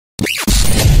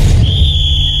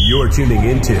You're tuning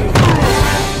into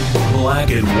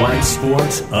Black and White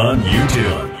Sports on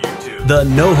YouTube. The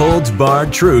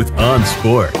no-holds-barred truth on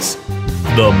sports.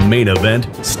 The main event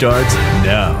starts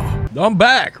now. I'm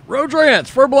back. Road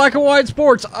Rants for Black and White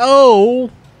Sports.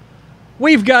 Oh,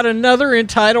 we've got another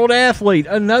entitled athlete.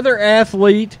 Another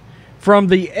athlete from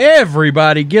the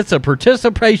Everybody Gets a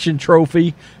Participation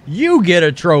Trophy. You get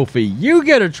a trophy. You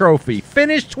get a trophy.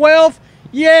 Finish 12th?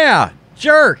 Yeah.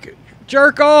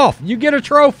 Jerk off. You get a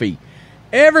trophy.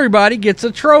 Everybody gets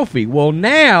a trophy. Well,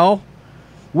 now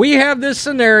we have this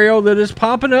scenario that is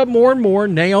popping up more and more.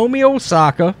 Naomi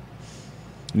Osaka.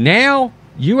 Now,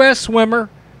 U.S. swimmer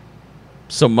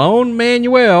Simone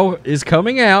Manuel is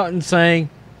coming out and saying,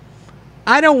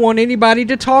 I don't want anybody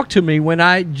to talk to me when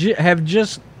I have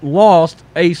just lost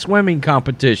a swimming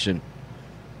competition.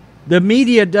 The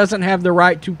media doesn't have the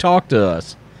right to talk to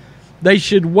us. They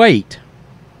should wait.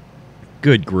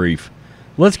 Good grief.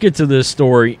 Let's get to this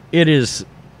story. It is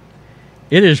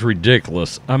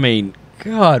ridiculous. I mean,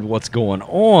 God, what's going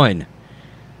on?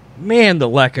 Man, the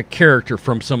lack of character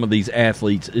from some of these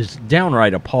athletes is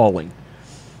downright appalling.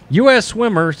 U.S.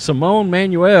 swimmer Simone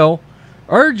Manuel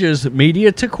urges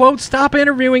media to, quote, stop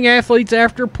interviewing athletes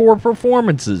after poor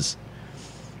performances.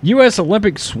 U.S.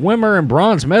 Olympic swimmer and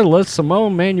bronze medalist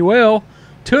Simone Manuel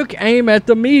took aim at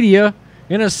the media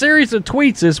in a series of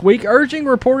tweets this week, urging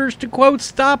reporters to, quote,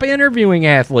 stop interviewing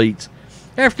athletes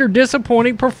after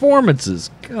disappointing performances.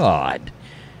 God.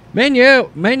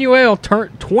 Manuel,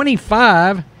 turned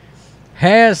 25,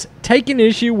 has taken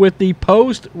issue with the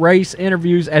post-race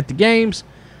interviews at the games,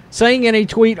 saying in a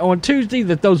tweet on Tuesday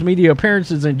that those media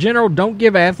appearances in general don't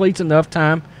give athletes enough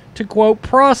time to, quote,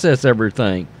 process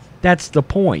everything. That's the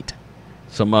point,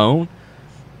 Simone.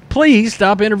 Please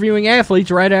stop interviewing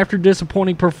athletes right after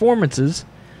disappointing performances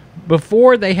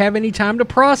before they have any time to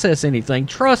process anything.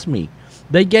 Trust me,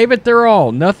 they gave it their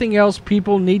all. Nothing else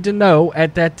people need to know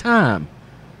at that time.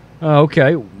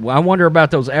 Okay, well, I wonder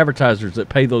about those advertisers that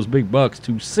pay those big bucks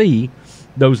to see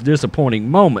those disappointing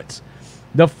moments.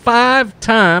 The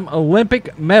 5-time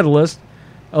Olympic medalist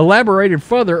elaborated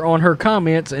further on her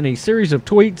comments in a series of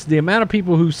tweets. The amount of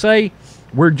people who say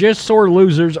we're just sore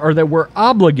losers or that we're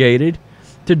obligated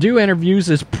to do interviews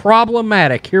is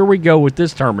problematic. Here we go with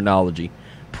this terminology.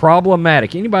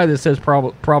 Problematic. Anybody that says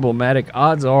problematic,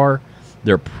 odds are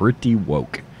they're pretty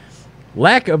woke.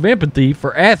 Lack of empathy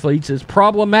for athletes is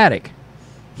problematic.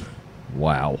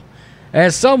 Wow.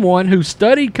 As someone who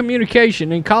studied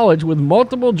communication in college with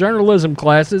multiple journalism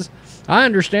classes, I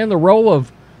understand the role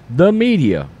of the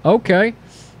media. Okay.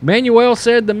 Manuel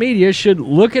said the media should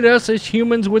look at us as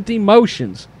humans with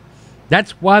emotions.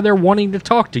 That's why they're wanting to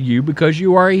talk to you, because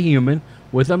you are a human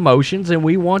with emotions, and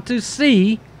we want to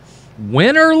see,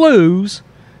 win or lose,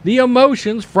 the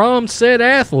emotions from said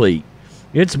athlete.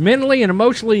 It's mentally and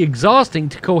emotionally exhausting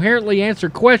to coherently answer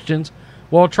questions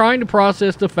while trying to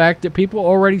process the fact that people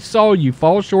already saw you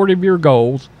fall short of your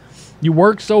goals you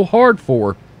worked so hard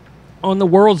for on the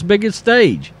world's biggest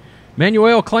stage.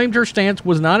 Manuel claimed her stance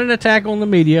was not an attack on the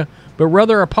media, but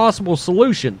rather a possible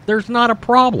solution. There's not a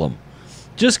problem.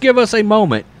 Just give us a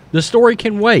moment. The story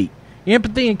can wait.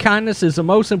 Empathy and kindness is the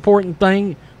most important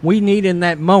thing we need in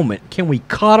that moment. Can we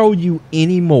coddle you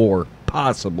anymore?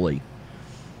 Possibly.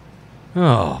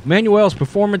 Oh, Manuel's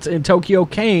performance in Tokyo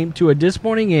came to a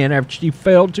disappointing end after she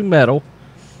failed to medal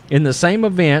in the same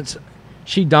events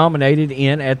she dominated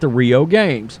in at the Rio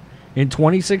Games. In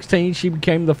 2016, she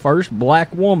became the first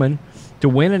black woman to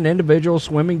win an individual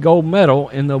swimming gold medal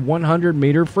in the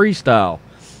 100-meter freestyle,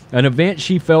 an event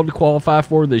she failed to qualify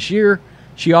for this year.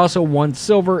 She also won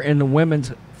silver in the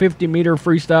women's 50-meter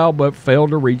freestyle, but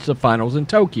failed to reach the finals in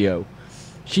Tokyo.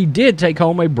 She did take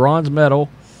home a bronze medal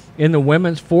in the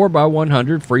women's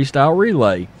 4x100 freestyle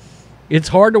relay. It's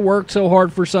hard to work so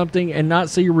hard for something and not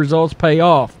see your results pay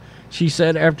off, she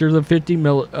said after the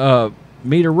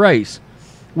 50-meter race.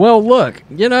 Well, look,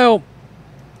 you know,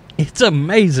 it's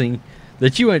amazing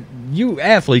that you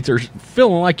athletes are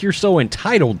feeling like you're so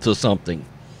entitled to something.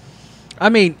 I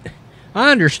mean,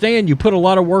 I understand you put a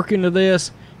lot of work into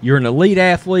this. You're an elite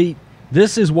athlete.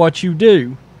 This is what you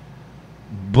do.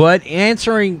 But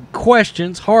answering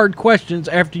questions, hard questions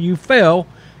after you fail,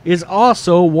 is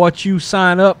also what you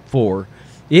sign up for.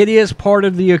 It is part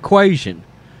of the equation.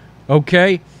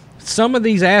 Okay? Some of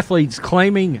these athletes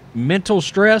claiming mental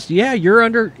stress, yeah, you're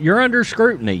under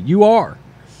scrutiny. You are.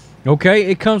 Okay?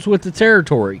 It comes with the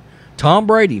territory. Tom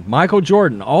Brady, Michael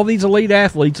Jordan, all these elite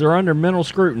athletes are under mental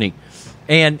scrutiny.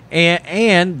 And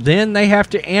then they have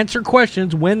to answer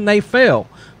questions when they fail.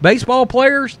 Baseball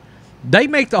players, they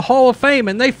make the Hall of Fame,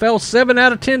 and they fail 7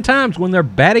 out of 10 times when they're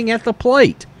batting at the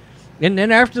plate. And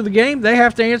then after the game, they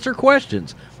have to answer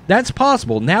questions. That's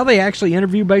possible. Now they actually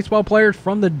interview baseball players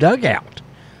from the dugout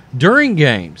during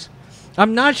games.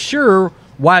 I'm not sure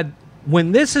why,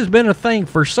 when this has been a thing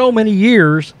for so many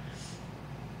years,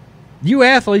 you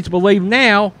athletes believe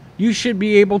now you should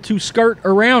be able to skirt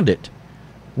around it.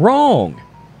 Wrong.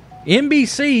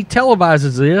 NBC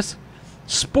televises this.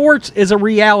 Sports is a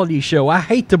reality show. I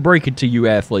hate to break it to you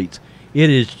athletes. It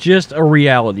is just a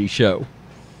reality show.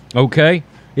 Okay?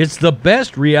 It's the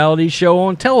best reality show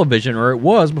on television, or it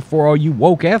was before all you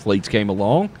woke athletes came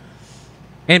along.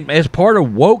 And as part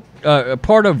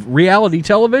of reality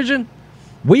television,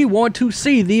 we want to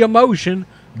see the emotion,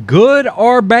 good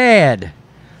or bad.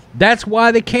 That's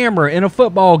why the camera in a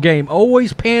football game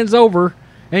always pans over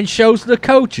and shows the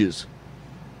coaches.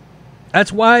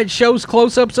 That's why it shows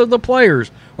close-ups of the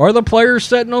players, or the players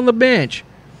sitting on the bench,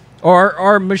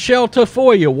 or Michelle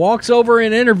Tafoya walks over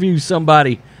and interviews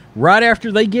somebody right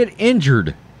after they get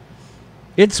injured.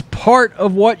 It's part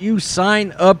of what you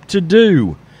sign up to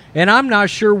do. And I'm not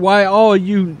sure why all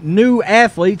you new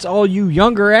athletes, all you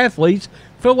younger athletes,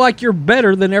 feel like you're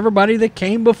better than everybody that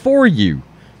came before you.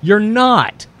 You're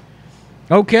not.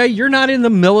 Okay? You're not in the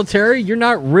military. You're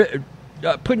not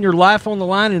putting your life on the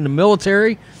line in the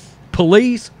military.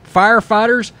 Police,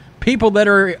 firefighters, people that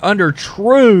are under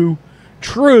true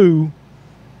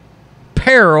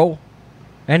peril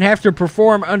and have to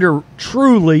perform under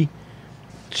truly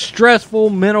stressful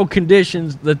mental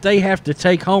conditions that they have to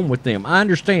take home with them. I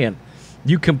understand.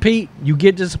 You compete, you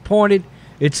get disappointed,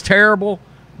 it's terrible.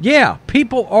 Yeah,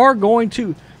 people are going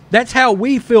to. That's how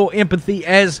we feel empathy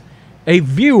as a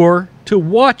viewer to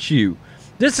watch you.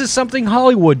 This is something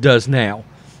Hollywood does now.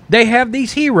 They have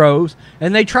these heroes,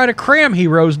 and they try to cram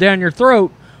heroes down your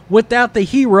throat without the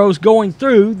heroes going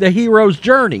through the hero's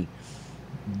journey.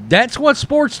 That's what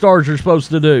sports stars are supposed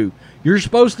to do. You're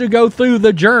supposed to go through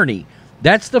the journey.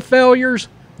 That's the failures.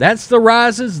 That's the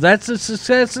rises. That's the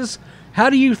successes. How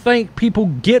do you think people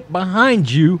get behind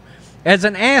you as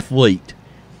an athlete?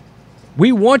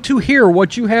 We want to hear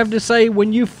what you have to say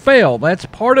when you fail. That's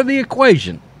part of the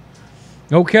equation.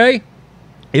 Okay?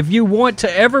 If you want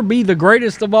to ever be the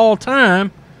greatest of all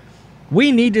time,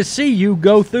 we need to see you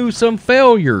go through some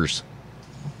failures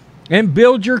and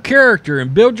build your character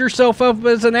and build yourself up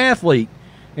as an athlete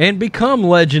and become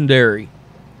legendary.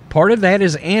 Part of that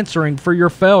is answering for your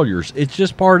failures. It's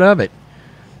just part of it.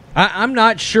 I'm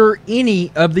not sure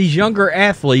any of these younger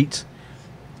athletes,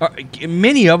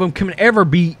 many of them can ever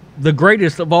be the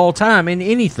greatest of all time in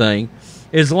anything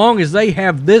as long as they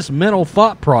have this mental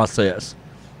thought process.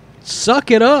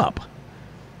 Suck it up.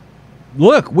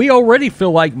 Look, we already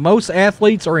feel like most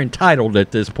athletes are entitled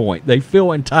at this point. They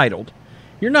feel entitled.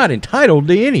 You're not entitled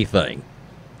to anything.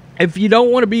 If you don't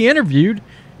want to be interviewed,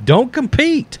 don't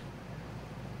compete.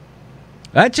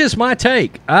 That's just my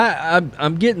take.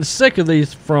 I'm getting sick of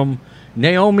these from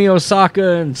Naomi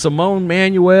Osaka and Simone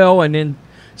Manuel, and then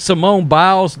Simone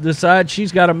Biles decides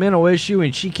she's got a mental issue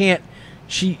and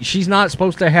she's not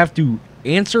supposed to have to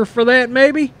answer for that,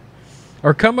 maybe,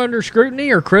 or come under scrutiny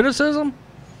or criticism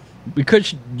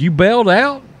because you bailed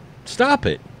out. Stop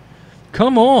it.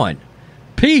 Come on.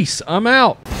 Peace. I'm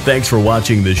out. Thanks for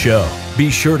watching the show. Be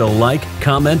sure to like,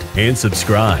 comment, and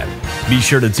subscribe. Be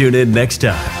sure to tune in next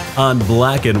time on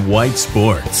Black and White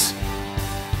Sports.